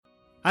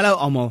Hallo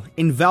almal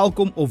en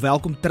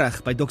welkom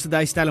terug by Dr.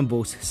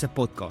 Terblanche se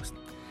podcast.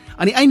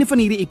 Aan die einde van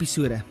hierdie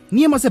episode,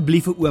 neem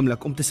asseblief 'n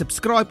oomblik om te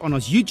subscribe aan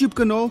ons YouTube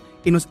kanaal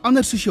en ons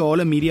ander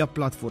sosiale media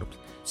platforms,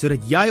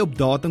 sodat jy op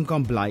datum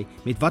kan bly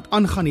met wat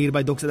aangaan hier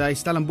by Dr.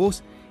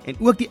 Terblanche en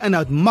ook die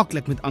inhoud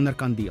maklik met ander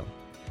kan deel.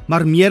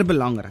 Maar meer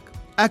belangrik,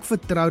 ek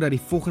vertrou dat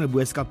die volgende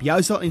boodskap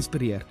jou sal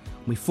inspireer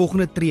om die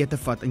volgende tree te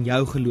vat in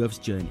jou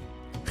geloofsjourney.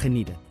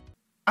 Geniet dit.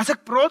 As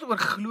ek praat oor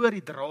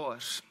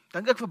gloriedraers,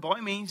 dink ek vir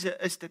baie mense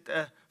is dit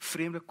 'n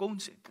vreemde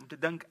konsep om te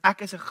dink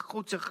ek is 'n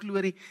God se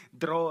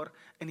gloriedraer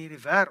in hierdie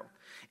wêreld.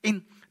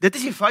 En dit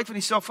is die feit van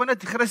die saak,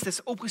 vandat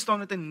Christus opgestaan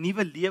het in 'n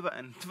nuwe lewe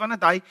in,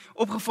 vandat hy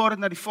opgevaar het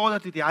na die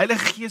Vader toe, die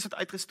Heilige Gees wat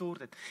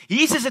uitgestort het.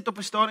 Jesus het op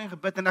 'n stadium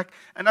gebid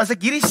en as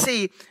ek hierdie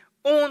sê,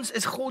 ons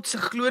is God se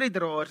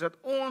gloriedraers, dat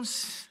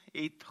ons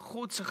het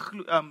God se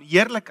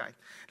heerlikheid,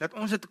 dat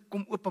ons dit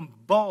kom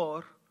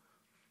openbaar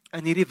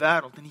in hierdie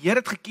wêreld. En die Here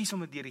het gekies om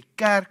dit deur die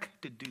kerk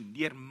te doen,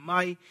 deur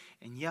my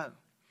en jou.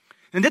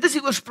 En dit is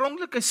die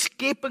oorspronklike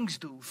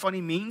skepingsdoel van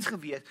die mens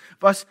gewees,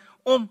 was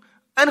om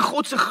in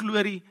God se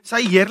glorie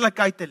sy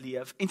heerlikheid te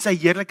leef en sy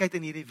heerlikheid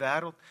in hierdie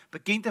wêreld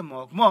bekend te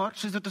maak. Maar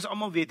soos wat ons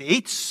almal weet,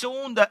 het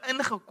sonde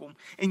ingekom.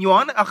 En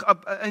Johan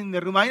in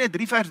Romeine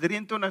 3 vers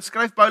 23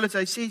 skryf Paulus,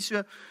 hy sê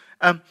so,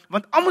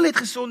 want almal het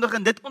gesondig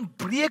en dit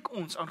ontbreek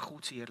ons aan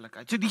God se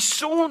heerlikheid. So die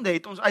sonde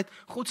het ons uit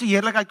God se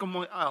heerlikheid kom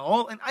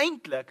haal en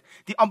eintlik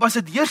die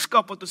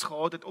ambassadeurskap wat ons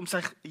gehad het om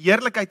sy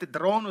heerlikheid te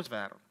dra in ons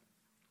wêreld,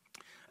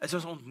 is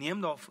ons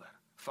ontneem daarvan.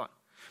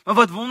 Maar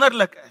wat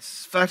wonderlik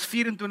is, vers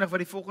 24 wat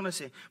die volgende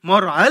sê,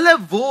 maar hulle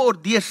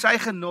word deur sy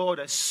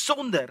genade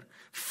sonder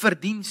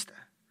verdienste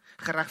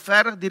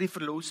geregverdig deur die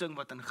verlossing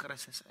wat in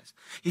Christus is.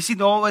 Jy sien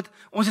daar wat,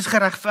 ons is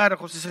geregverdig,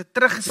 ons is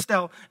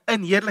teruggestel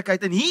in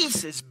heerlikheid, en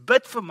Jesus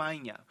bid vir my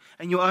en jou.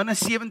 In Johannes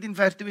 17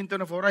 vers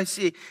 22 waar hy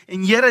sê,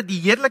 en Here,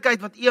 die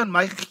heerlikheid wat U aan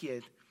my gegee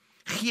het,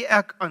 gee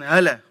ek aan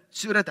hulle,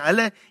 sodat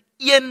hulle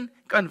een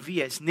kan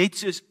wees, net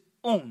soos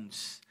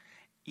ons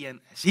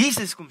een is.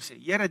 Jesus kom sê,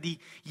 Here, die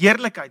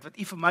heerlikheid wat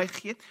U vir my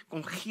gegee het,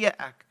 kom gee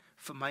ek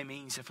vir my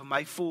mense, vir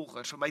my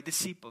volgers, vir my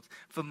disippels,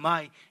 vir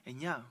my en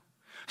jou.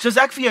 Soos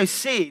ek vir jou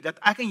sê, dat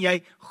ek en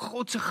jy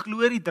God se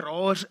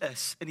gloriedraers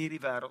is in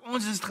hierdie wêreld.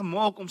 Ons is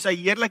gemaak om sy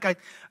heerlikheid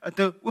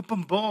te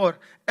openbaar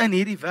in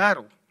hierdie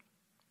wêreld.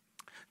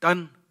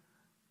 Dan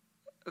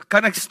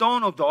kan ek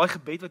staan op daai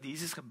gebed wat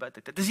Jesus gebid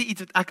het. Dit is nie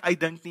iets wat ek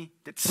uitdink nie,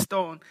 dit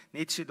staan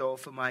net so daar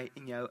vir my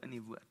en jou in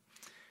die woord.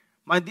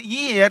 Maar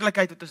die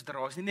heerlikheid wat ons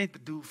dra is nie net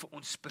bedoel vir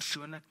ons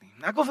persoonlik nie.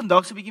 Ek wil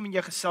vandag so 'n bietjie met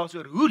jou gesels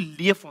oor hoe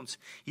leef ons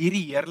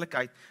hierdie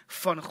heerlikheid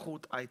van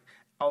God uit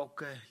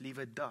elke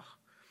liewe dag.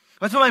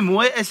 Wat vir my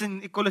mooi is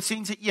in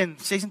Kolossense 1,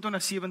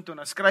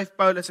 26-27, skryf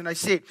Paulus en hy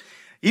sê,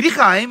 hierdie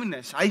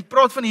geheimenis, hy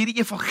praat van hierdie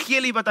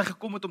evangelie wat hy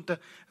gekom het om te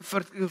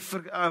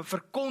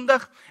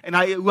verkondig, en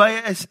hoe hy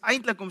is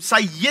eintlik om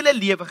sy hele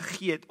lewe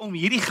gegee het, om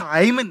hierdie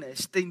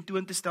geheimenis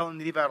tentoon te stel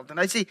in hierdie wêreld.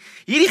 En hy sê,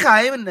 hierdie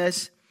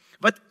geheimenis,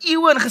 wat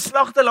eeue en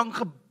geslagte lank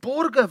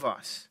geborge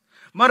was,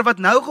 maar wat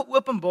nou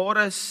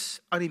geopenbaar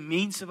is aan die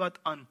mense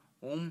wat aan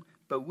hom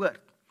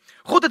behoort.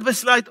 God het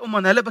besluit om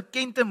aan hulle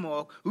bekend te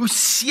maak hoe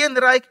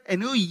seënryk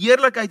en hoe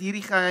heerlikheid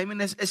hierdie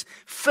geheimenis is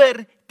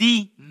vir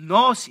die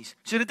nasies.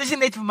 So dit is nie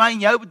net vir my en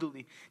jou bedoel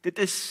nie, dit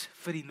is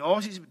vir die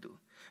nasies bedoel.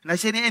 En hy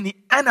sê nie, in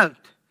die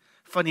inhoud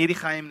van hierdie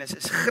geheimenis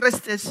is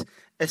Christus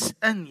is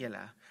in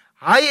julle.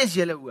 Hy is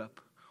julle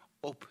hoop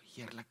op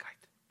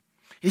heerlikheid.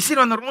 Jy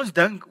sien, wanneer ons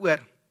dink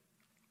oor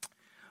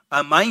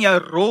my en jou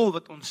rol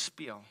wat ons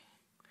speel,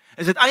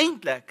 is dit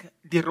eintlik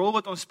die rol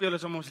wat ons speel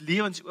is om ons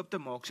lewens oop te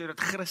maak, sodat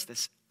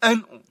Christus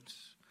in ons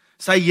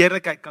sy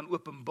heerlikheid kan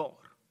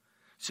openbaar,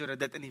 sodat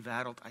dit in die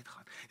wêreld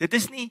uitgaan. Dit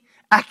is nie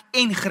ek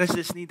en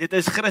Christus nie, dit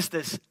is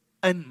Christus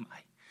in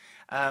my.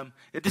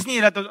 Dit is nie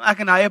dat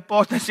ek en hy 'n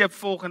partnership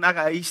volg en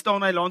hy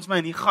staan hy langs my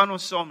en hier gaan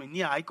ons saam.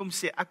 Nee, hy kom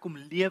sê ek kom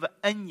lewe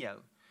in jou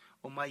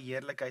om my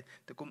heerlikheid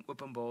te kom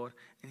openbaar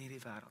in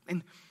hierdie wêreld.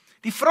 En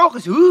die vraag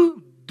is,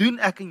 hoe doen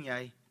ek en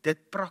jy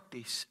dit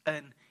prakties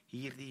in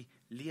hierdie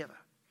lewe?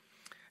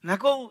 En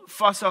ek wil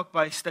vashaak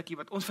by 'n stukkie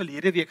wat ons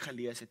verlede week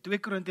gelees het, 2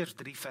 Korintiërs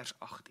 3 vers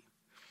 18.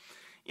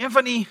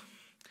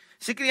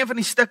 Seker een van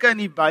die stukke in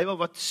die Bybel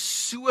wat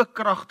so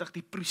kragtig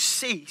die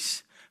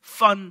proses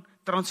van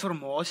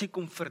transformasie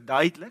kom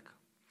verduidelik.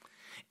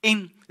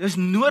 En dis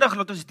nodig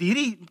dat ons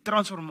hierdie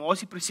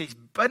transformasieproses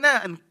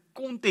binne in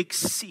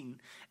konteks sien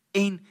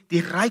en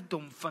die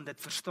rykdom van dit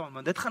verstaan,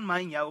 want dit gaan my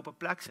en jou op 'n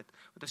plek sit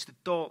wat ons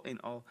totaal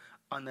en al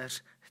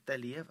anders te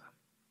lewe.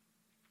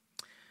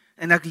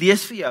 En ek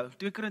lees vir jou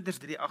 2 Korintiërs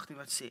 3:18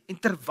 wat sê, en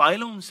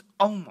terwyl ons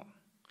almal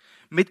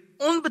met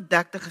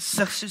onbedekte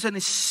gesig soos in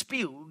 'n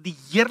spieël die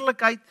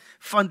heerlikheid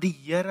van die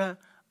Here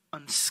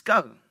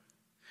aanskou,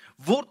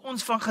 word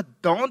ons van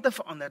gedaante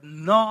verander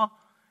na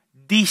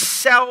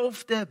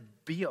dieselfde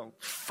beeld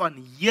van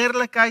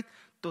heerlikheid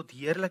tot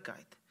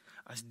heerlikheid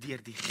as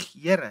deur die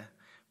Here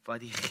wat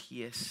die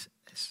Gees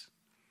is.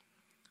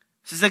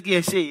 Soos ek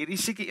jy sê, hierdie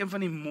is seker een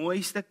van die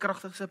mooiste,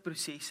 kragtigste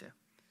prosesse.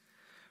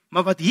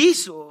 Maar wat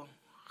hierso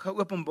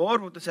geopenbaar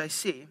word as hy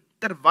sê,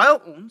 terwyl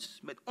ons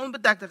met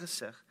onbedekte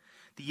gesig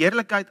die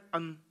heerlikheid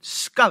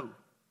aanskou,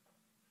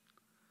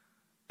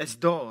 is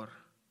daar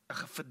 'n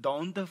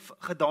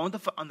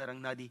gedaanteverandering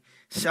na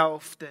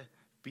dieselfde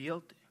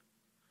beeld toe.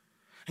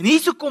 En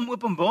hierso kom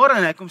Openbaring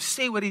en hy kom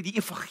sê oor die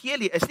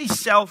evangelie is nie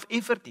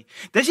self-effort nie.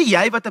 Dis nie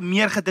jy wat 'n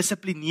meer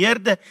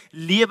gedissiplineerde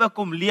lewe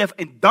kom leef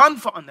en dan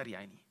verander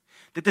jy nie.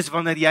 Dit is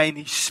wanneer jy in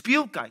die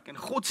spieël kyk en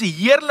God se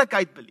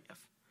heerlikheid beleef.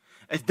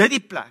 Is dit die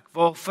plek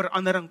waar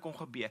verandering kon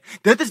gebeur.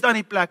 Dit is dan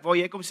die plek waar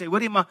jy kom sê,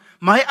 hoorie, maar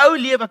my ou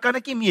lewe kan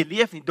ek nie meer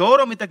leef nie.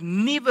 Daarom het ek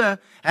nuwe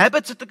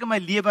habits wat ek in my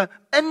lewe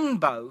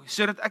inbou,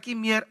 sodat ek nie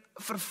meer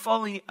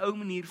verval in die ou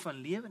manier van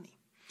lewe nie.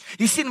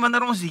 Jy sien,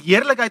 wanneer ons die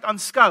heerlikheid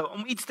aanskou,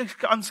 om iets te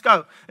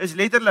aanskou, is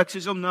letterlik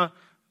soos om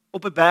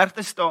op 'n berg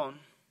te staan,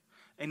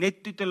 en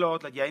net toe te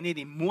laat dat jy net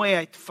die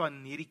mooiheid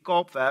van hierdie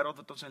Kaapwêreld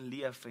wat ons in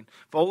leef, en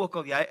waar ook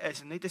al jy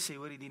is, en net te sê,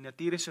 hoor, die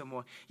natuur is so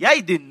mooi.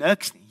 Jy doen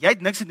niks nie, jy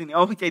het niks te doen nie,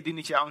 al wat jy doen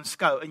is jy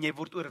aanskou, en jy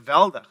word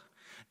oorweldig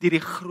deur die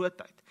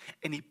grootheid,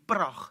 en die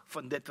pragt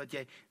van dit wat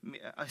jy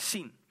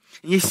sien.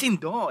 En jy sien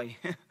daai,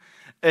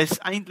 is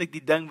eintlik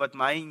die ding wat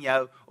my en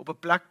jou op 'n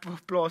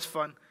plek plaas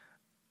van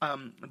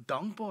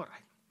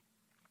dankbaarheid.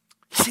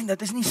 Jy sien,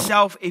 dit is nie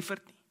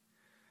self-effort nie,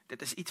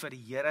 dit is iets wat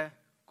die Here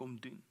kom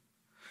doen.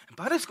 En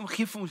Paulus kom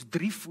gee vir ons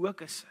 3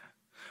 fokusse,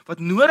 wat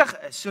nodig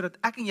is, sodat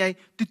ek en jy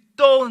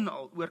totaal en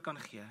al oor kan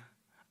gee,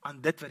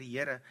 aan dit wat die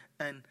Here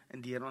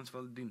in deur ons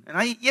wil doen. En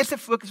die eerste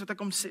fokus wat ek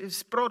kom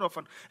praat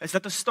daarvan, is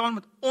dat ons staan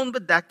met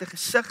onbedekte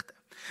gesigte.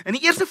 En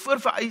die eerste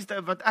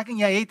voorvereiste wat ek en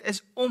jy het,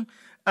 is om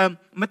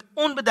met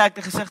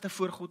onbedekte gesigte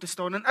voor God te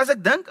staan. En as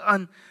ek dink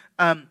aan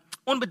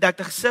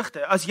onbedekte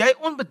gesigte, as jy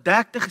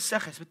onbedekte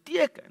gesig is,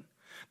 beteken,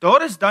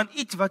 daar is dan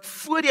iets wat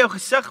voor jou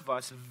gesig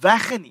was,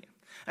 weggeneem.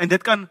 En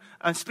dit kan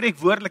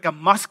spreekwoordelik 'n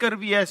masker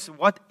wees,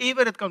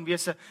 whatever dit kan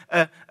wees,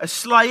 'n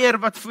sluier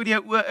wat voor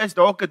jou oë is,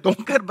 dalk 'n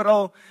donker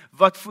bril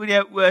wat voor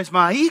jou oë is,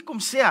 maar hier kom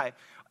sê hy,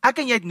 ek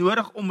en jy het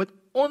nodig om met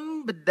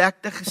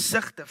onbedekte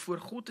gesigte voor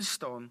God te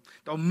staan.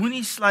 Daar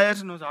moenie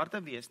sluiers in ons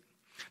harte wees nie.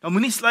 Daar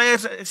moenie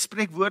sluiers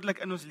spreekwoordelik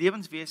in ons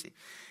lewens wees nie.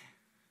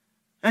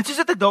 En soos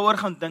ek daaroor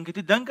gaan dink,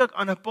 toe dink ek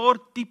aan 'n paar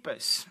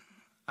tipes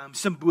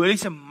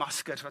simboliese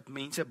maskers wat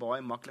mense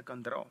baie maklik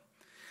kan dra.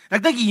 En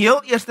ek dink die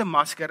heel eerste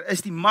masker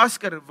is die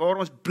masker waar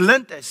ons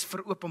blind is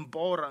vir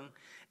openbaring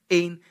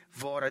en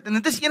waarheid. En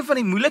dit is een van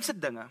die moeilikste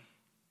dinge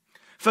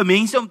vir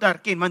mense om te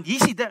herken, want hier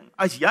is die ding,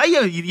 as jy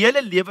jou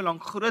hele lewe lang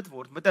groot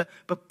word met 'n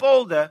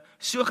bepaalde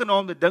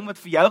sogenaamde ding wat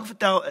vir jou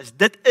vertel is,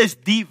 dit is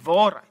die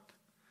waarheid.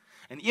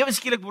 En ewe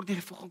skielik word jy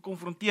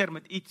gekonfronteer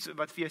met iets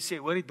wat vir jou sê,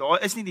 hoorie,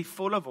 daar is nie die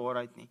volle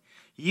waarheid nie,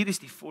 hier is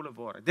die volle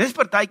waarheid. Dit is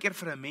partykeer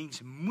vir 'n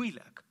mens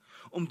moeilik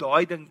om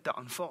daai ding te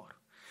aanvaar.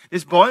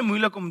 Dit is baie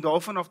moeilik om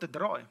daarvan af te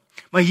draai.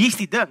 Maar hier's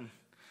die ding,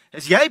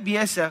 is jy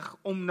besig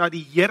om na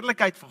die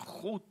heerlikheid van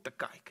God te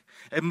kyk,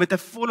 en met 'n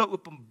volle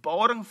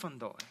openbaring van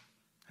daai.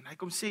 En hy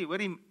kom sê,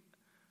 hoorie,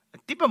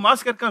 'n tipe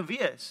masker kan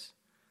wees,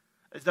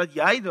 is dat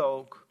jy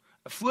dalk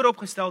 'n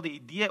vooropgestelde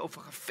idee of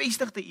 'n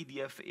gevestigde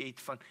idee het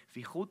van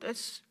wie God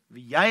is,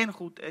 wie jy in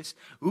God is,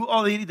 hoe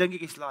al hierdie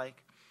dingetjies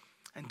lyk.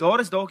 En daar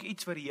is dalk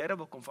iets wat die Here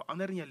wil kom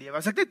verander in jou lewe.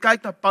 As ek net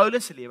kyk na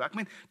Paulus se lewe, ek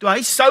meen, toe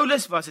hy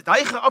Saulus was, het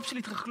hy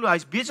absoluut geglo, hy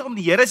is besig om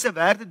die Here se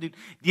werk te doen,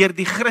 deur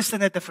die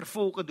Christene te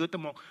vervolg en dood te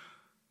maak,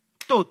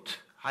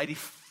 tot hy die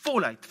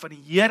volheid van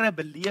die Here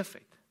beleef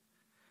het.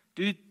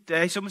 Toe het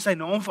hy sommer sy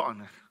naam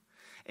verander.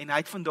 En hy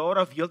het van daar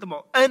af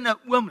heeltemal in 'n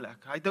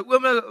oomblik, hy het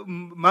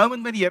 'n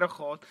moment met die Here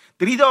gehad,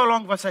 3 dae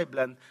lank was hy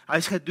blind, hy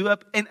is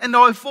gedoop, en in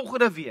daai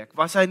volgende week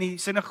was hy in die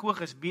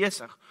sinagoges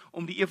besig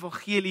om die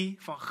evangelie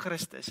van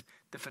Christus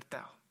te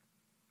vertel.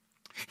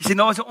 Jy sien,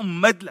 daar is 'n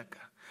onmiddellike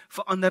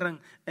verandering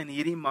in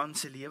hierdie man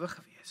se lewe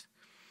gewees.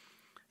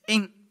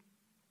 En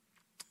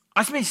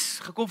as mens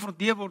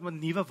gekonfronteer word met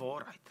nuwe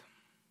waarheid,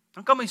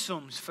 dan kan my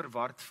soms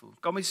verward voel,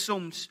 kan my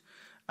soms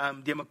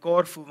de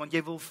mekaar voel, want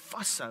jy wil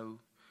vashou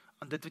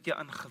aan dit wat jy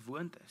aan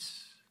gewoond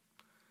is.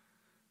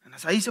 En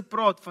as hy so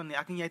praat van,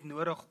 ek en jy het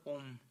nodig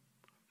om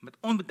met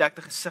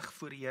onbedekte gesig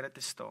voor die Here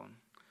te staan,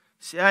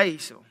 sê hy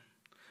hierso,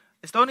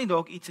 is daar nie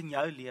dalk iets in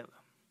jou lewe,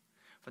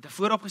 wat 'n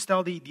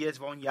vooropgestelde idee is,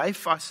 waarin jy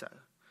vashou,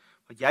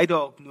 wat jy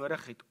dalk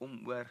nodig het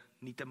om oor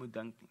nie te moet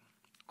dink nie.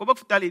 Kom ek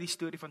vertel jy die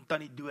storie van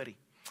Tannie Dorie.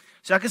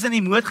 So ek is in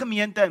die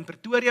mootgemeente in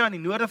Pretoria, in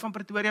die noorde van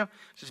Pretoria,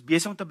 so is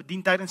besig om te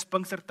bedien tydens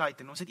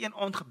Pinkstertyd, en ons het een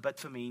aand gebid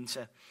vir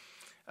mense,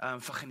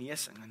 vir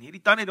genesing, en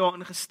hierdie tannie daar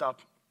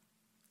ingestap,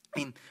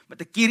 en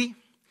met 'n kierie,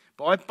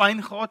 baie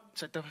pyn gehad,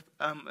 sy het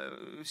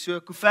so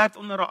 'n koevert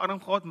onder haar arm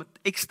gehad, met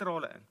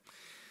ekstrale in.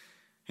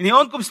 En die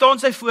aand kom staan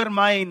sy voor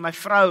my, en my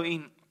vrou,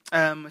 en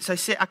sy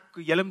sê,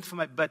 julle moet vir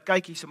my bid,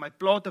 kyk hier, so my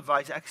plate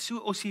wys, ek is so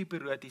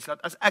osteoporoties,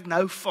 dat as ek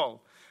nou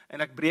val,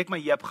 en ek breek my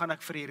heup, gaan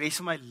ek vir die res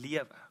van my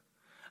lewe,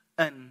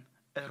 in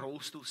 'n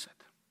rolstoel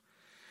sit.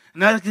 En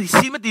nou ek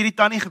sien met hierdie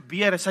tannie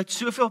gebeur, sy het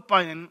soveel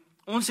pyn, en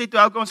ons sê toe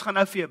ook, ons gaan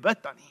nou vir jou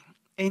bid, tannie.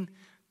 En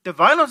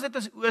terwyl ons dit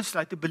ons oë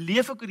sluit, te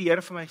beleef ek hoe die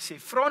Here vir my sê,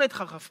 vra net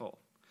geval,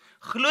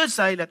 glo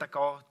sy dat ek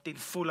haar ten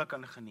volle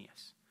kan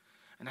genees.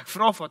 En ek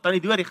vra vir haar,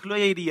 Tannie Dorie, glo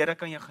jy die Here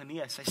kan jou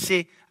genees? Sy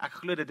sê, ek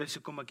glo dit is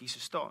hoekom ek hier so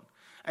staan.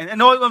 En in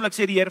daai oomblik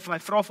sê die Here vir my,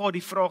 vra vir haar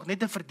die vraag,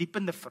 net 'n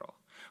verdiepende vraag.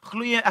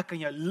 Glo jy ek kan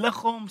jou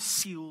liggaam,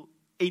 siel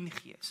en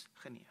gees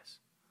genees?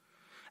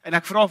 En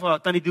ek vra vir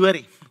Tannie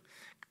Dorie,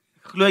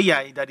 glo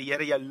jy dat die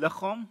Here jou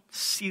liggaam,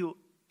 siel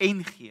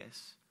en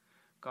gees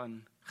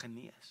kan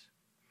genees?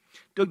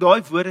 Toe ek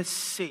daai woorde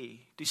sê,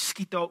 toe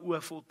skiet haar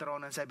oë vol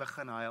trane en sy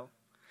begin huil.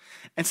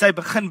 En sy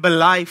begin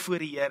bely voor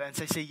die Here en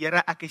sy sê,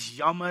 Here, ek is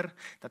jammer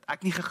dat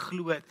ek nie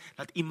geglo het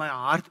dat U my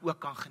hart ook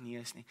kan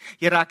genees nie.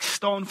 Here, ek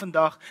staan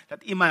vandag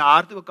dat U my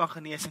hart ook kan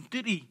genees. En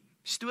toe die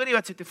storie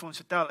wat sy toe vir ons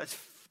vertel is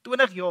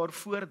 20 jaar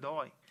voor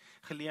daai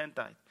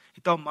geleentheid,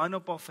 het haar man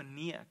op haar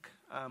verneek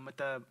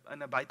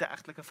in 'n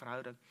buiteegtelike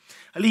verhouding.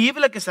 Hulle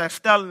huwelik is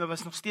herstel en hulle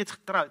was nog steeds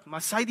getroud,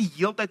 maar sy het die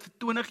heeltyd vir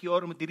 20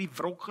 jaar met hierdie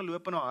wrok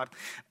geloop in haar hart.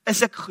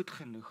 Is ek goed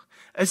genoeg?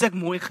 Is ek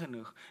mooi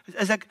genoeg?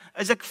 Is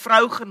ek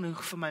vrou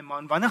genoeg vir my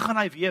man? Wanneer gaan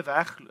hy weer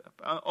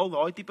wegloop? Al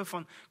daai tipe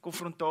van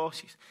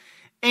konfrontasies.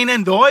 En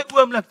in daai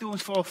oomblik toe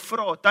ons vir haar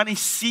vra, Tannie,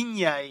 sien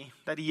jy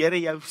dat die Here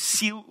jou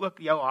siel ook,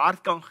 jou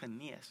hart kan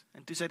genees?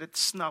 En toe sy dit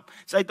snap,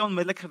 sy het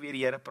onmiddellik geweet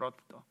die Here praat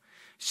met haar.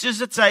 Soos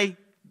dit sy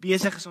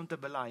besig is om te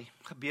bely,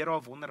 gebeur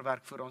haar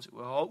wonderwerk voor ons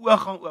oë. Haar oë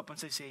gaan oop en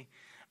sy sê,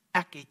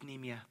 ek het nie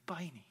meer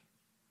pyn nie.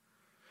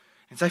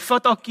 En sy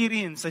vat haar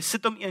kierie en sy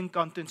sit om een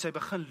kant en sy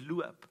begin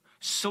loop,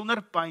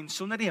 sonder pyn,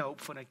 sonder die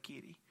hulp van 'n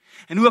kierie.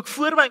 En hoe ek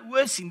voor my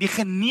oë sien, die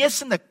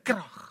genesende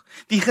krag,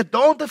 die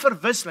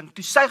gedaanteverwisseling,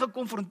 toe sy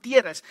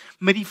gekonfronteer is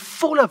met die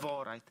volle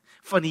waarheid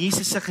van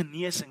Jesus se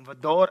genesing,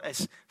 wat daar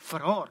is vir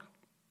haar.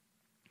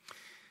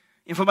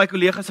 Een van my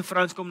kollegas se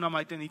vrouens kom na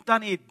my toe en die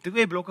tannie het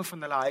 2 blokke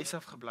van hulle huis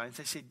af gebly en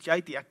sy sê,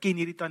 JT, ek ken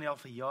hierdie tannie al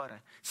vir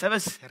jare. Sy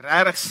was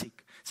regtig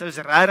siek, sy was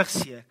regtig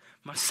seer,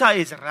 maar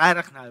sy is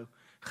regtig nou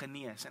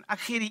genees. En ek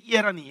gee die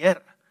eer aan die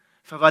Here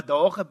vir wat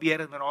daar gebeur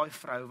het met daai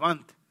vrou,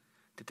 want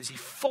dit is die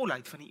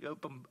volheid van die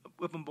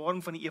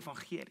openbaring van die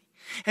evangelie.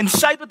 En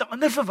sy het met 'n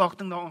ander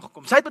verwagting daar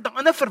aangekom. Sy het met 'n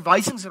ander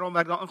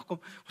verwysingsraamwerk daar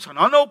aangekom. Ons gaan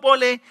hande op haar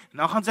lê en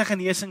dan gaan sy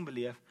genesing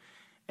beleef.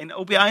 En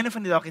op die einde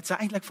van die dag het sy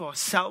eintlik vir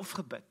haarself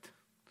gebid.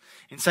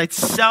 En sy het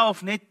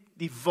self net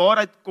die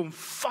waarheid kom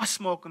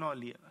vasmaak in haar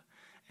lewe.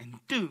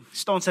 En toe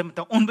staan sy met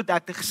 'n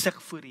onbedekte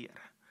gesig voor die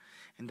Here.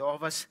 En daar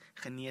was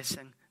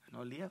genesing in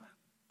haar lewe.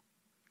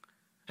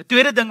 'n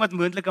tweede ding wat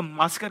moontlik 'n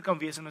masker kan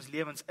wees in ons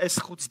lewens is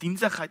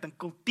godsdienstigheid en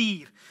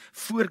kultuur,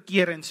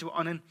 voorkeure en so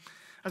aan. En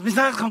as mens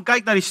nou gaan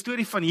kyk na die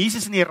storie van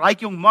Jesus en die ryk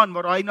jong man,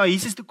 waar hy na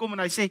Jesus toe kom en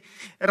hy sê,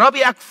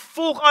 Rabbi, ek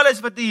volg alles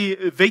wat die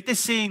wette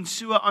sê en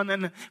so aan,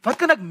 en wat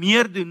kan ek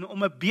meer doen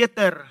om 'n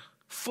beter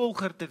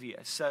volger te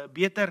wees, 'n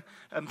beter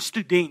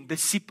student,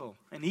 disipel?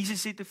 En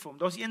Jesus sê te vir hom,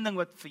 daar's een ding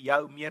wat vir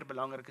jou meer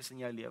belangrik is in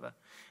jou lewe,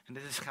 en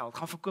dit is geld.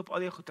 Gaan verkoop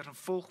al jou goeder en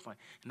volg my,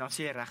 en dan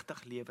sê jy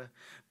regtig lewe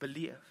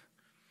beleef.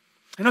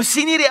 En nou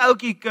sien hierdie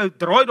ouetjie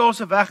draai daar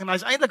so weg en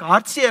hy's eintlik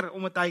hartseer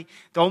omdat hy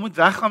daar moet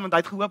weggaan, want hy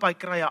het gehoop hy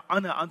kry 'n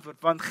ander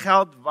antwoord, want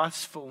geld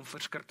was vir hom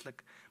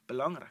verskriklik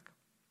belangrik.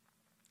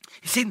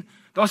 Jy sien,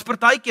 daar's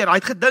partykeer, hy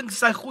het gedink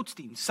sy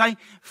godsdiens, sy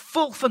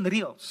volg van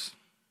reëls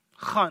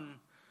gaan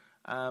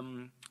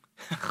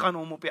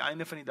hom op die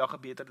einde van die dag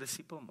 'n beter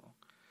disipel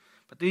maak.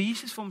 Maar toe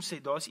Jesus vir hom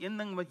sê, daar's een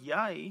ding wat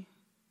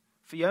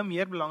vir jou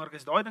meer belangrik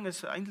is, daai ding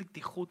is eintlik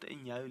die God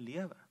in jou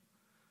lewe.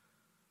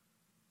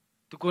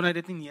 Toe kon hy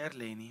dit nie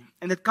neerlê nie.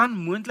 En dit kan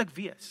moontlik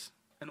wees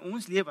in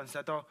ons lewens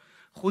dat daar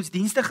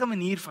godsdienstige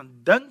manier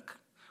van dink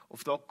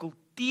of daar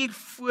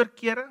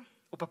kultuurvoorkeure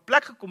op 'n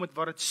plek gekom het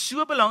waar dit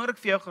so belangrik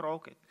vir jou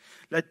geraak het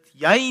dat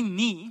jy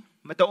nie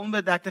met 'n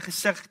onbedekte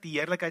gesig die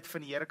heerlikheid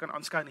van die Here kan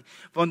aanskou nie.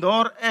 Want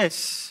daar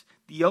is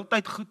die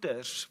heeltyd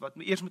goeders wat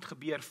eers moet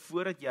gebeur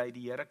voordat jy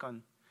die Here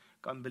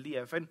kan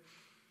beleef. En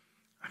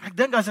ek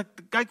dink as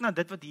ek kyk na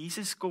dit wat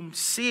Jesus kom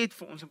sê het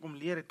vir ons en kom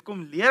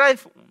leer hy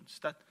vir ons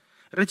dat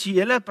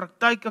rituele,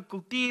 praktyke,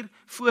 kultuur,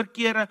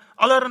 voorkeure,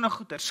 allerlei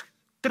goeders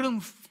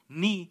trumf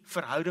nie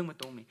verhouding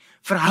met hom nie.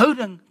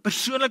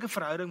 Persoonlike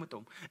verhouding met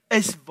hom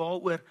is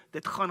waaroor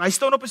dit gaan. Hy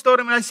staan op 'n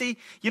stadium en hy sê,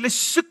 julle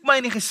soek my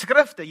in die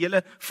geskrifte,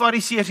 julle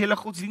fariseërs, julle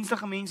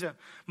godsdienstige mense,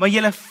 maar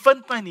julle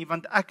vind my nie,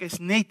 want ek is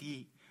net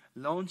hier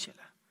langs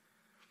julle.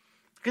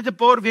 Ek het 'n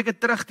paar weke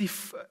terug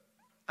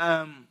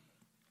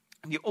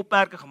die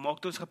opmerking gemaak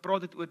toe ons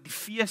gepraat het oor die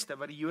feeste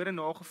wat die Jode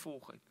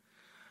nagevolg het.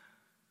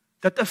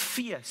 Dat 'n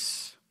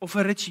fees of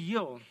 'n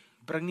ritueel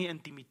bring nie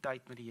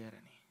intimiteit met die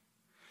Here nie.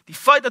 Die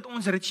feit dat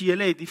ons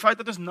rituele het, die feit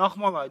dat ons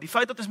nagmaal hou, die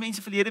feit dat ons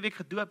mense verlede week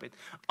gedoop het,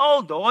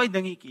 al daai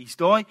dingetjies,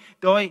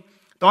 daai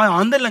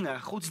handelinge,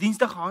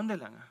 godsdienstige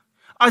handelinge,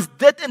 as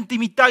dit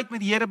intimiteit met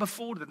die Here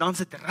bevorder, dan is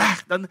dit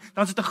reg, dan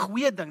is dit 'n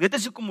goeie ding. Dit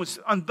is hoekom ons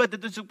aanbid,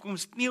 dit is hoekom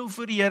ons kniel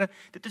voor die Here,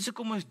 dit is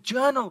hoekom ons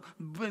journal,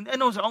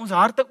 in ons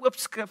harte oop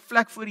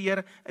vlek voor die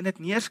Here en dit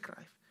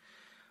neerskryf.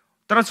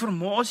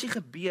 Transformasie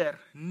gebeur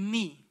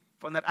nie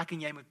wanneer ek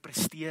en jy moet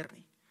presteer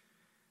nie.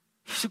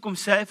 So kom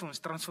sê hy vir ons,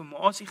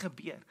 transformasie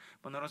gebeur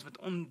wanneer ons met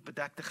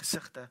onbedekte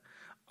gesigte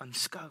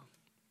aanskou.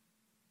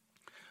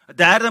 'n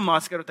derde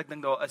masker wat ek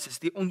dink daar is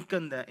die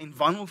onkunde en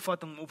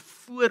wanopvatting of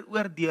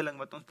vooroordeling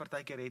wat ons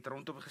partykeer het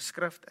rondom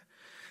geskrifte.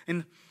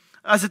 En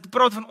as dit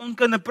praat van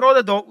onkunde, praat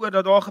dit daaroor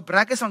dat daar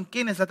gebrek is aan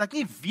kennis, dat ek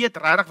nie weet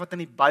regtig wat in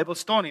die Bybel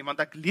staan nie, want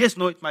ek lees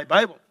nooit my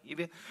Bybel, jy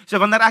weet. So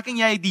wanneer ek en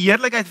jy die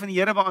heerlikheid van die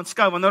Here wil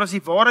aanskou, wanneer ons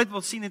die waarheid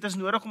wil sien, het ons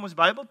nodig om ons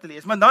Bybel te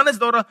lees. Maar dan is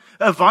daar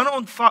 'n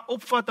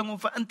wanopvatting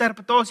of 'n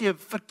interpretasie, 'n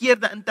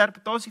verkeerde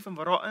interpretasie van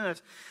wat daarin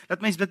is,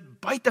 dat mens dit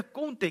buite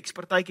konteks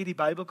partykeer die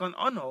Bybel kan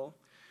aanhaal,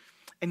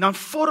 en dan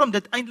vorm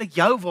dit eintlik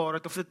jou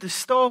waarheid, of dit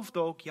staaf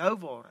dalk jou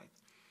waarheid.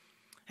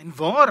 En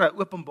ware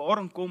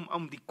openbaring kom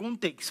om die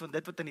konteks van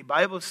dit wat in die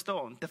Bybel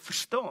staan, te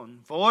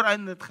verstaan,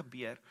 waarin dit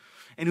gebeur.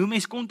 En hoe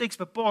mens konteks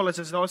bepaal is,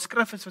 as daar 'n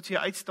skrif is wat vir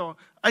jou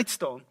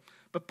uitstaan,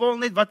 bepaal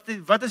net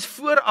wat is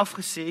vooraf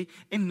gesê,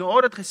 en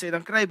na dit gesê,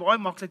 dan kry jy baie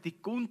maklik die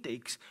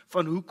konteks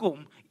van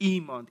hoekom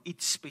iemand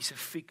iets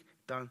spesifiek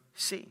dan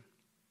sê.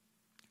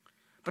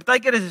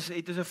 Partykeer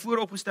het ons 'n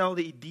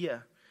vooropgestelde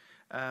idee,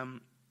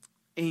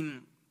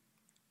 en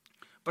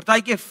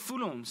partykeer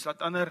voel ons,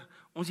 dat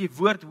ons die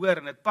woord hoor,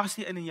 en dit pas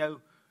nie in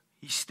jou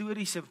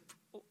historiese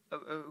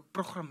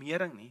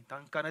programmering nie,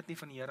 dan kan dit nie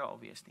van die Here al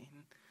wees nie.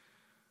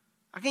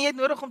 Ek en jy het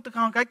nodig om te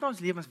gaan kyk na ons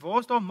lewens, waar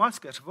is daar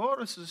maskers,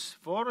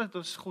 waar het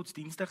ons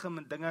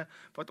godsdienstige dinge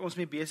wat ons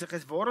mee besig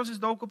is, waar is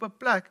dalk op 'n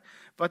plek,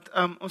 wat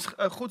ons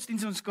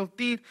godsdienst, ons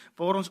kultuur,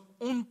 waar ons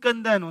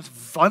onkunde en ons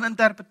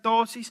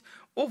waninterpretasies,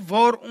 of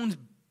waar ons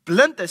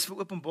blind is vir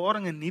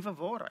openbaring en nuwe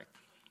waarheid.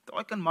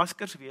 Daai kan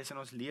maskers wees in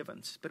ons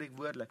lewens,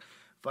 spreekwoordelik,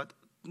 wat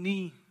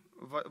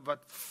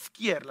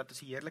keer, dat ons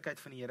die heerlikheid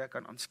van die Here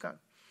kan aanskou.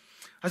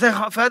 As hy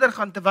verder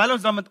gaan, terwyl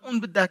ons dan met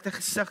onbedekte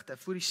gesigte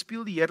voor die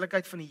spieël die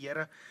heerlikheid van die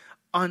Here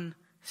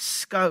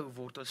aanskou,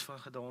 word ons van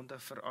gedaante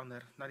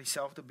verander na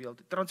dieselfde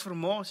beeld.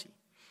 Transformasie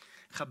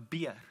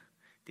gebeur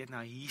deur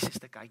na Jesus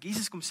te kyk.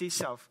 Jesus kom sê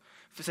self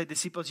vir sy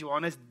disippels,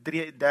 Johan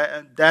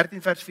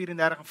 13 vers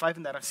 34 en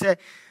 35, sê,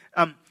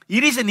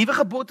 hierdie is 'n nuwe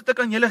gebod wat ek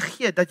aan julle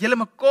gee, dat julle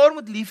mekaar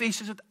moet lief hê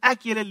soos wat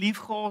ek julle lief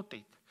gehad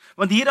het.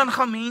 Want hierdan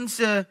gaan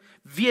mense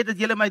weet dat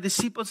julle my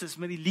disippels is,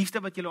 met die liefde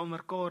wat julle onder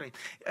mekaar het.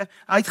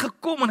 Hy het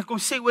gekom en hy kom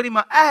sê, hoorie,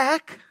 maar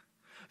ek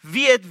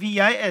weet wie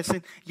jy is,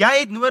 en jy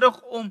het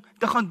nodig om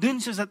te gaan doen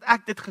soos dat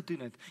ek dit gedoen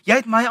het. Jy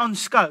het my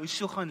aanskou,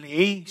 so gaan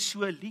hê,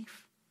 so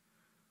lief.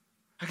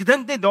 Ek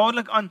dink net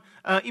dadelik aan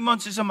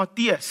iemand soos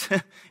Matteus,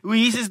 hoe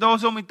Jesus daar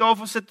so om die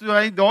tafel sit, toe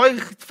hy daai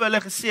vir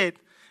hulle gesê het,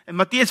 en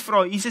Matteus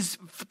vra, Jesus,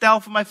 vertel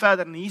vir my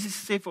verder, en Jesus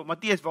sê vir hom,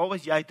 Matteus, waar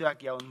was jy toe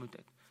ek jou ontmoet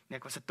het? Nee,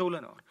 ek was 'n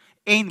tollenaar.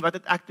 En wat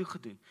het ek toe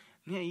gedoen?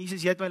 Nee,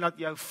 Jesus, jy het my laat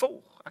jou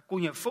volg. Ek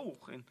kon jou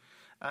volg. En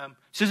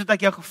soos dat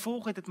ek jou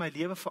gevolg het my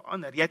lewe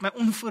verander. Jy het my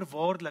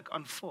onvoorwaardelik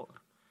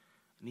aanvaar.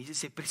 En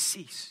Jesus sê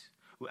presies,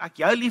 hoe ek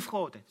jou lief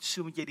gehad het,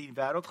 so moet jy die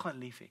wêreld gaan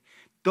lief hê.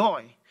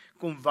 Daai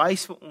kom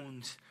wys vir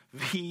ons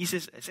wie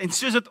Jesus is. En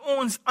soos dat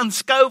ons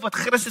aanskou wat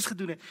Christus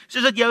gedoen het,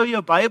 soos dat jy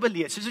jou Bybel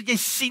lees, soos dat jy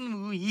sien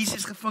hoe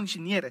Jesus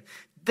gefunksioneer het,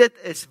 dit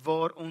is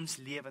waar ons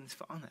lewens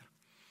verander.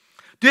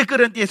 2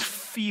 Korintiërs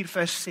 4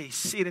 vers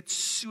 6 sê dit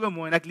so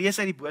mooi, en ek lees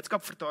uit die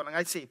Boodskap vertaling.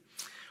 Hy sê,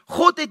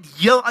 God het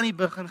heel aan die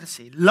begin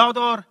gesê, laat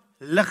daar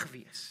lig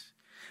wees,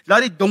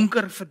 laat die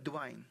donker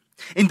verdwyn.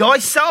 En daai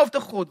selfde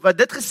God wat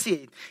dit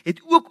gesê het,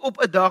 het ook op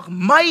 'n dag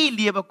my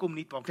lewe kom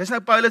nuut maak. Dis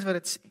nou Paulus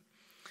wat dit sê.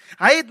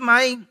 Hy het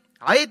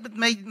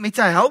met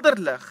sy helder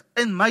lig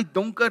in my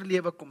donker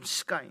lewe kom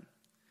skyn.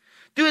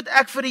 Toe het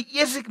ek vir die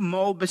eerste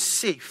maal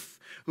besef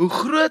hoe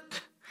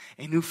groot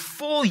en hoe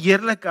vol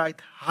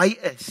heerlikheid hy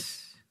is.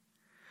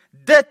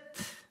 Dit,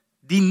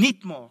 die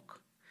nuut maak,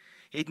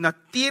 het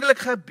natuurlik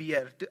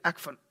gebeur toe ek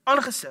van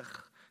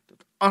aangesig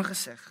tot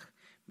aangesig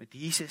met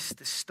Jesus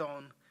te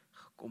staan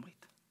gekom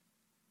het.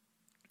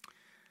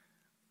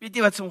 Weet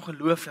jy wat so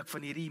ongelooflik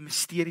van hierdie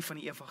misterie van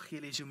die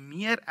evangelie is? Hoe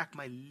meer ek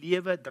my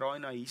lewe draai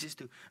na Jesus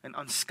toe en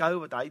aanskou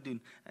wat hy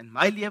doen in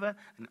my lewe,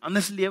 in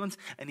ander se lewens,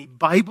 in die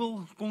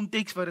Bybel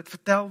konteks waar dit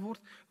vertel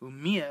word, hoe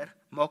meer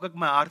maak ek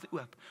my hart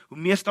oop. Hoe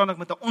meer staan ek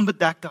met 'n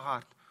onbedekte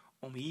hart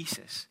om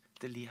Jesus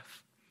te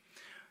leef.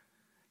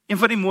 Een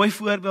van die mooi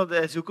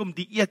voorbeelde is hoekom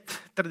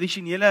dieet,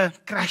 tradisionele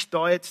crash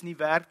diets nie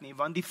werk nie,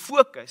 want die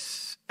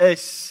fokus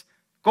is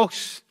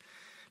kos.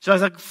 So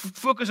as ek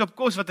fokus op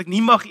kos wat ek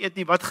nie mag eet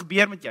nie, wat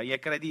gebeur met jou? Jy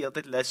kry die hele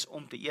tyd lus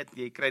om te eet,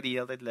 jy kry die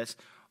hele tyd lus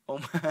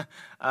om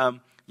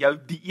jou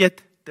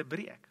dieet te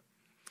breek.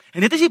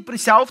 En dit is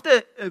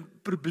dieselfde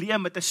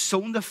probleem met 'n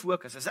sonde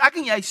fokus. As ek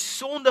en jy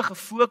sonde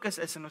gefokus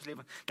is in ons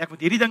lewe, ek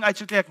moet hierdie ding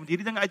uitsorteer, ek moet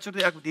hierdie ding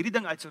uitsorteer, ek moet hierdie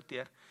ding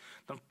uitsorteer,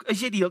 dan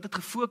is jy die hele tyd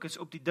gefokus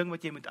op die ding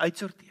wat jy moet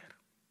uitsorteer.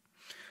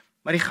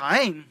 Maar die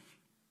geheim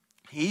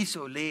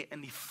hierso lê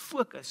in die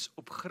fokus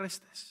op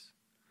Christus.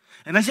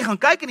 En as jy gaan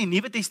kyk in die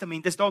Nuwe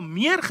Testament, is daar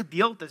meer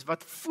gedeeltes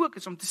wat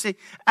fokus om te sê,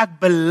 ek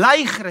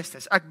bely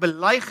Christus, ek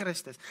bely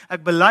Christus,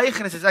 ek bely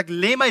Christus, ek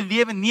lê my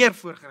lewe neer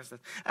voor Christus,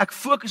 ek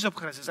fokus op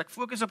Christus, ek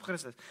fokus op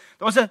Christus.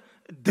 Daar's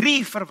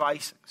 3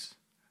 verwysings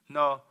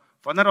na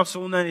wanneer daar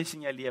sonde is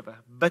in jou lewe,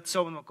 bid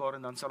saam met mekaar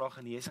en dan sal daar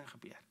genesing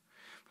gebeur.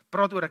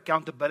 Praat oor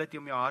accountability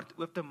om jou hart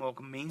oop te maak,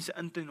 om mense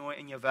in te nooi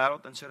in jou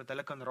wêreld in sodat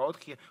hulle kan raad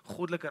gee,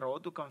 goddelike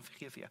raad ook kan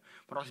gee vir jou.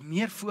 Maar daar's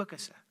meer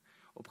fokusse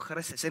op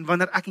Christus. En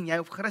wanneer ek en jy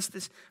op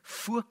Christus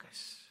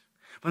fokus,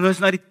 wanneer ons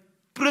na die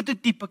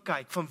prototype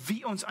kyk van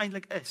wie ons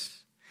eintlik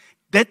is,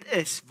 dit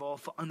is waar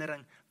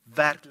verandering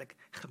werklik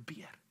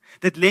gebeur.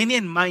 Dit lê nie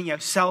in my en jou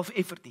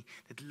self-effort nie.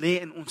 Dit lê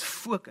in ons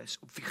fokus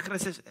op wie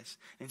Christus is.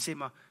 En sê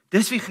maar,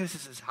 dis wie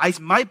Christus is. Hy is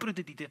my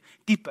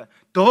prototipe.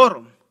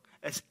 Daarom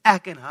is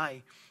ek en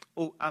hy,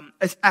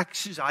 is ek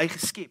soos hy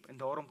geskep. En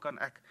daarom kan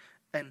ek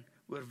in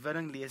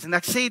oorwinning lees. En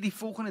ek sê die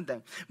volgende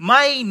ding.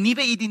 My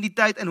nuwe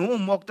identiteit in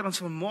hom maak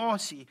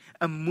transformasie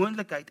 'n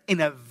moontlikheid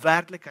en 'n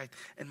werklikheid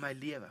in my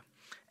lewe.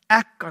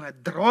 Ek kan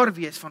 'n draer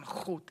wees van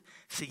God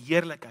se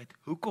heerlikheid.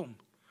 Hoekom?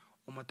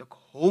 Omdat ek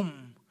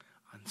hom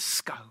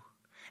aanskou.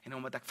 En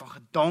omdat ek van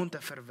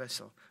gedaante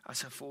verwissel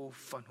as gevolg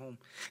van hom.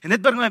 En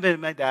dit bring my by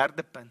my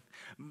derde punt.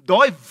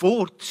 Daai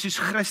word soos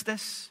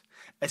Christus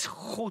is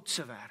God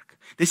se werk.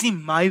 Dis nie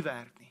my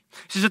werk nie.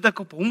 Soos wat ek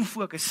op hom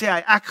fokus, sê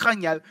hy, ek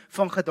gaan jou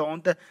van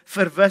gedaante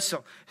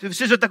verwissel.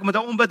 Soos wat ek met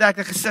 'n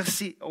onbedekte gesig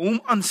sien,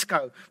 hom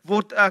aanskou,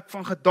 word ek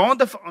van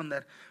gedaante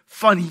verander,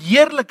 van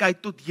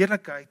heerlikheid tot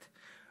heerlikheid,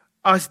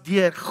 as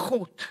deur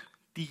God,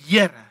 die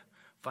Here,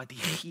 wat die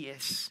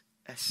Gees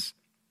is.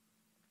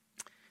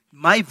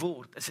 My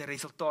word is 'n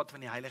resultaat van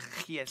die Heilige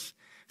Gees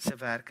se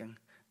werking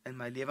in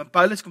my lewe. En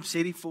Paulus kom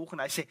sê die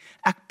volgende, hy sê,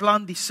 ek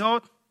plant die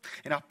saad,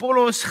 en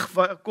Apollos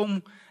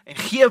kom en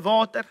gee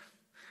water,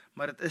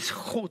 maar dit is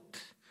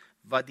God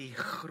wat die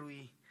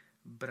groei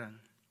bring.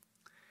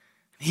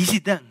 En hier is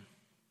die ding,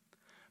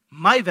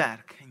 my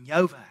werk en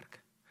jou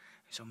werk,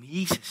 is om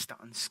Jesus te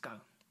aanskou.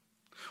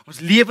 Ons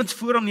lewens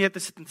voor hom neer te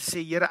sit en te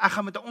sê, Here, ek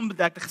gaan met 'n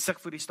onbedekte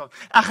gesig voor U staan.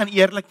 Ek gaan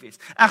eerlik wees.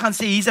 Ek gaan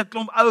sê, hier's 'n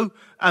klomp ou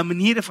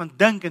maniere van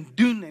dink en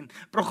doen en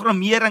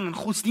programmering en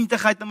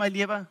godsdienstigheid in my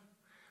lewe.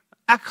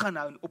 Ek gaan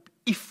nou op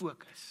U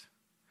fokus.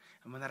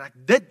 En wanneer ek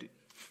dit doen,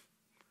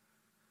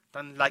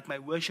 dan lyk my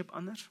worship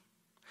anders,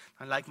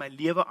 dan lyk my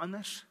lewe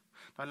anders,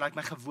 dan lyk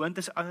my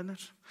gewoontes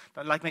anders,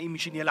 dan lyk my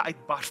emosionele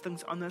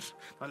uitbarstings anders,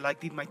 dan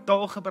lyk my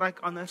taalgebruik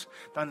anders,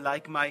 dan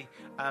lyk my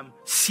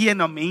seën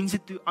na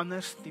mense toe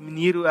anders, die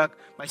manier hoe ek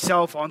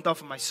myself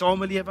handhaaf in my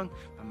samelewing,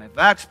 by my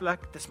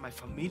werksplek, dis my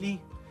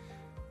familie,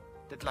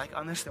 dit lyk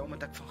anders,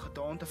 omdat ek van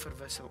gedaante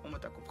verwissel,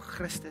 omdat ek op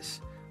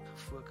Christus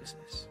gefokus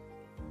is.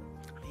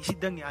 En hier is die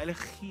ding, die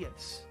Heilige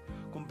Gees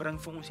kom bring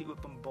vir ons die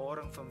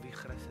openbaring van wie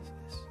Christus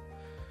is.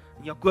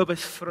 En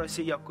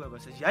sê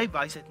Jakobus, as jy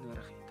wysheid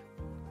nodig het,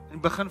 in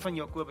die begin van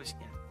Jakobus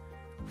 1,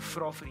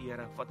 vra vir die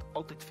Here wat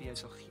altyd vir jou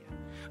sal gee.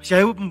 As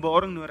jy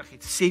openbaring nodig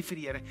het, sê vir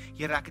die Here,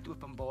 Here, ek het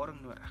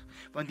openbaring nodig.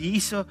 Want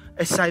hierso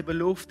is sy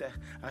belofte.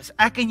 As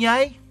ek en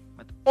jy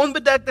met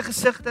onbedekte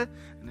gesigte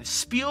in 'n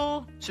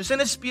spieël, soos in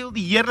 'n spieël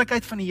die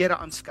heerlikheid van die Here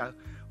aanskou,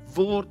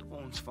 word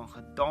ons van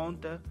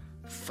gedaante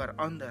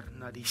verander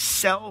na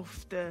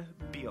dieselfde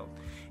beeld.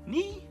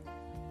 Nie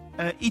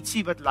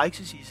ietsie wat lyk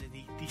soos hier,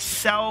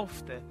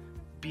 dieselfde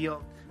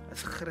beeld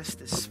as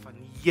Christus, van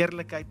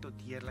heerlikheid tot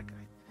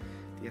heerlikheid,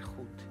 deur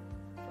God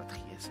wat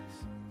Gees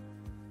is.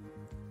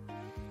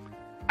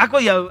 Ek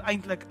wil jou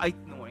eintlik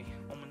uitnooi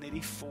om net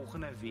die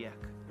volgende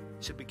week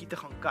so 'n bietjie te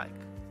gaan kyk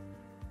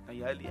na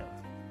jou lewe.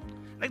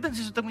 En ek dink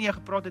soos wat ek met jou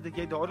gepraat het, dat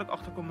jy dadelik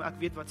agterkom, ek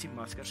weet wat is die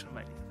maskers vir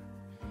my lewe.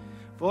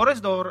 Waar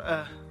is daar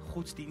 'n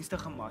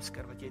godsdienstige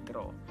masker wat jy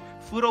dra?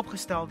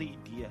 Vooropgestelde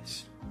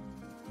idees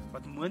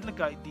wat moontlik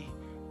uit die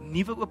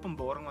nuwe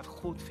openbaring wat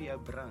God vir jou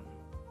bring,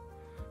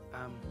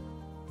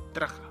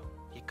 terughou.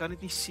 Jy kan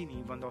dit nie sien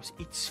nie, want daar's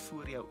iets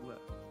voor jou oë.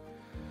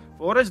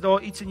 Waar is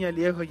daar iets in jou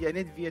lewe wat jy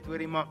net weet,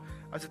 hoorie, maar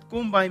as dit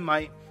kom by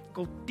my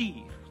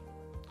kultuur,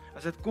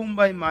 as dit kom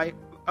by my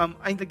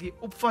eintlik die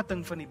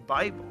opvatting van die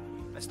Bybel,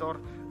 is daar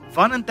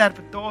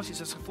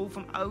waninterpretasies as gevolg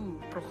van ou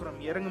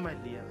programmering in my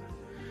lewe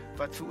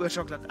wat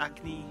veroorsaak dat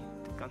ek nie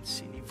dit kan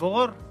sien nie.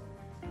 Waar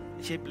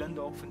is jy blind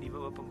dalk vir nuwe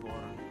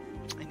openbaring?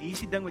 En hier is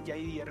die ding wat jy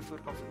die Here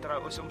voor kan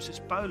vertrou, is om soos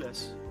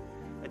Paulus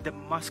 'n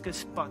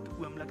Damaskuspad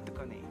oomblik te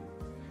kan hê,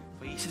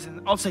 waar Jesus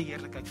in al sy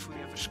heerlikheid voor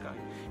jou verskyn.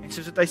 En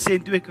soos wat hy sê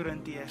in 2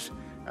 Korintiërs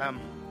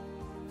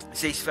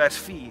 6 vers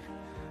 4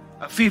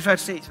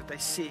 vers 6, wat hy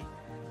sê,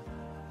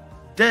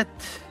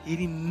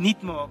 hierdie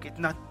nuut maak het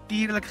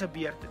natuurlik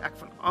gebeur, toe ek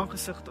van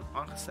aangesig tot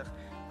aangesig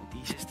met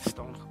Jesus te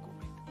staan gekom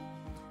het.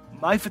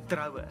 My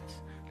vertroue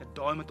is, dat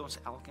daai met ons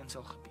elkeen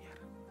sal gebeur.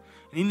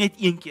 En nie net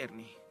een keer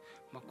nie,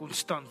 maar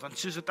konstant, want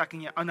soos wat ek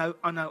en jy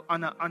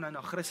aanhou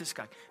na Christus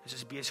kyk, is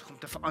ons besig om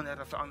te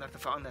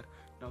verander,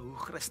 na hoe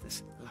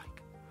Christus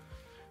lyk.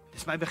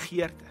 Dis my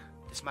begeerte,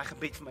 dis my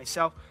gebed vir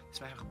myself,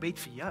 dis my gebed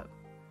vir jou,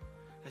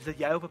 is dat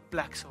jy op 'n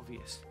plek sal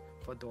wees,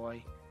 waar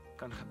daai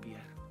kan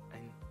gebeur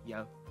in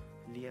jou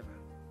lewe.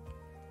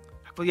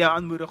 Ek wil jou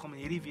aanmoedig om in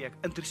hierdie week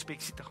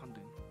introspeksie te gaan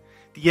doen,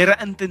 die Here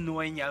in te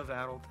nooi in jou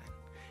wêreld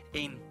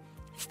in,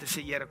 en te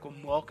sê, Here,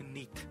 kom maak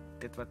nuut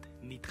dit wat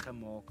nuut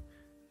gemaak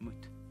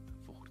moet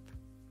word.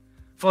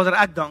 Vader,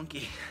 ek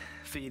dankie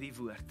vir hierdie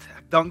woord.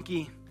 Ek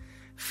dankie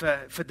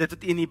vir dit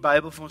wat U in die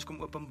Bybel vir ons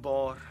kom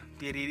openbaar,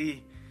 deur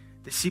hierdie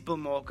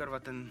disipelmaker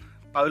wat in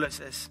Paulus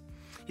is.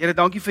 Here,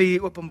 dankie vir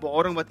hierdie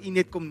openbaring wat U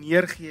net kom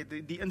neergee,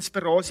 die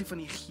inspirasie van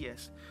die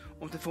Gees,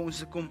 om te vir ons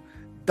te kom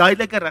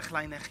duidelike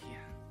riglyne gee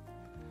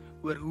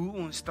oor hoe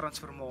ons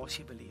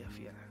transformasie beleef,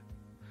 Here.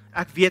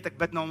 Ek weet, ek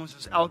bid namens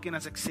ons elkeen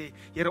as ek sê,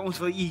 Here, ons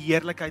wil U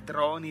heerlikheid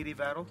dra in hierdie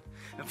wêreld.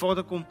 En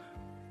Vader, kom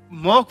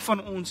maak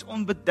van ons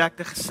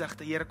onbedekte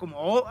gesigte. Here, kom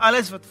haal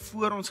alles wat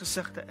voor ons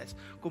gesigte is.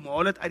 Kom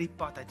haal dit uit die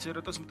pad uit,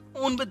 sodat ons met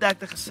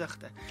onbedekte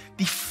gesigte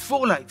die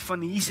volheid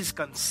van Jesus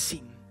kan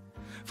sien.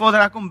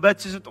 Vader, ek kom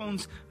bid, soos dat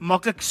ons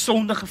maklik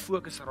sonde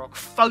gefokus raak,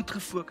 fout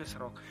gefokus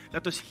raak,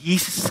 dat ons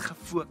Jesus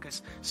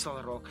gefokus sal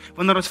raak.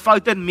 Wanneer ons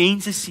foute in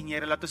mense sien,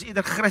 Here, dat ons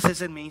eerder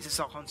Christus in mense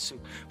sal gaan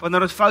soek.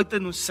 Wanneer ons foute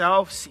in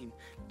onsself sien,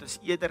 dat ons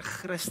eerder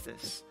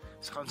Christus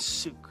sal gaan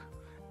soek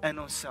in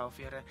onsself,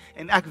 Here.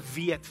 En ek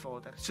weet,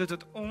 Vader,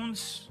 sodat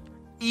ons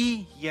U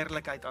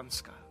heerlikheid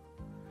aanskou.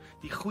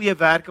 Die goeie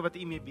werke wat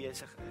U mee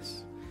besig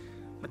is.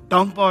 Met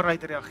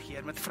dankbaarheid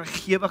reageer, met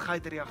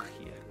vrygewigheid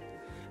reageer.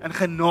 In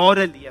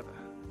genade lewe.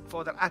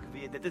 Vader, ek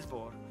weet, dit is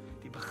waar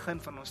die begin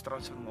van ons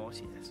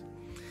transformasie is.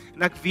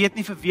 En ek weet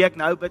nie vir wie ek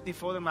nou bid nie,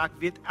 Vader, maar ek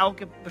weet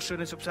elke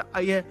persoon is op sy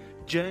eie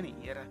journey,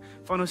 Here.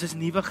 Van ons is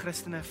nuwe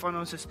Christene, van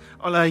ons is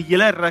al 'n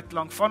hele ruk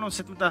lank, van ons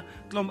sit met 'n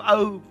klomp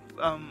ou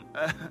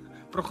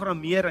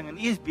programmering en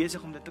U is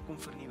besig om dit te kom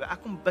vernuwe.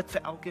 Ek kom bid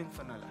vir elkeen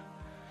van hulle.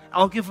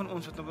 Elkeen van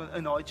ons wat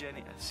in daai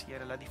journey is,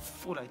 Here, laat die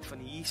volheid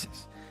van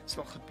Jesus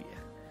sal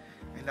gebeur.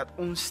 En laat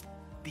ons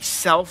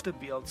dieselfde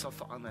beeld sal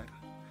verander.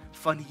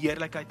 Van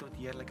heerlikheid tot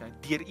heerlikheid,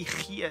 deur U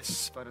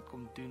Gees wat dit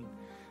kom doen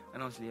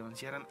in ons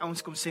lewens. Here, en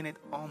ons kom sê net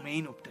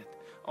amen op dit.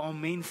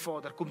 Amen,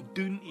 Vader, kom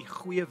doen U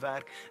goeie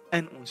werk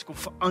in ons, kom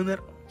verander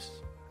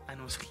ons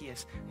in ons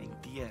gees en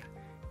deur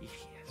U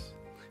Gees.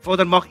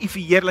 Vader, mag U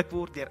verheerlik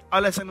word deur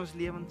alles in ons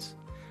lewens,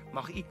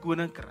 mag U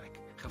koninkryk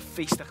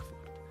gevestig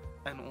word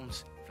in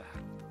ons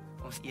wêreld.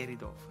 Ons eer U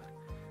daarvoor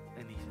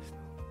in Jesus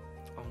naam.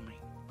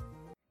 Amen.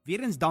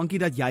 Weerens dankie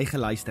dat jy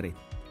geluister het.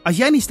 As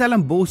jy in die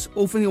Stellenbosch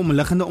of in die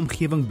omliggende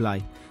omgewing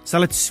bly,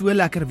 sal dit so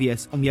lekker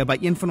wees om jou by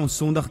een van ons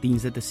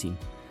Sondagdienste te sien.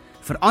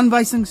 Vir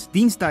aanwysings,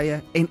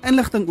 dienstye en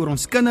inligting oor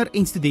ons kinder-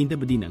 en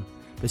studentebediening,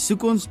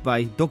 besoek ons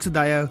by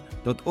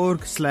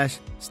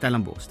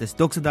doxadio.org/Stellenbosch. Dis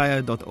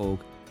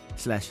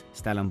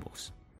doxadio.org/Stellenbosch.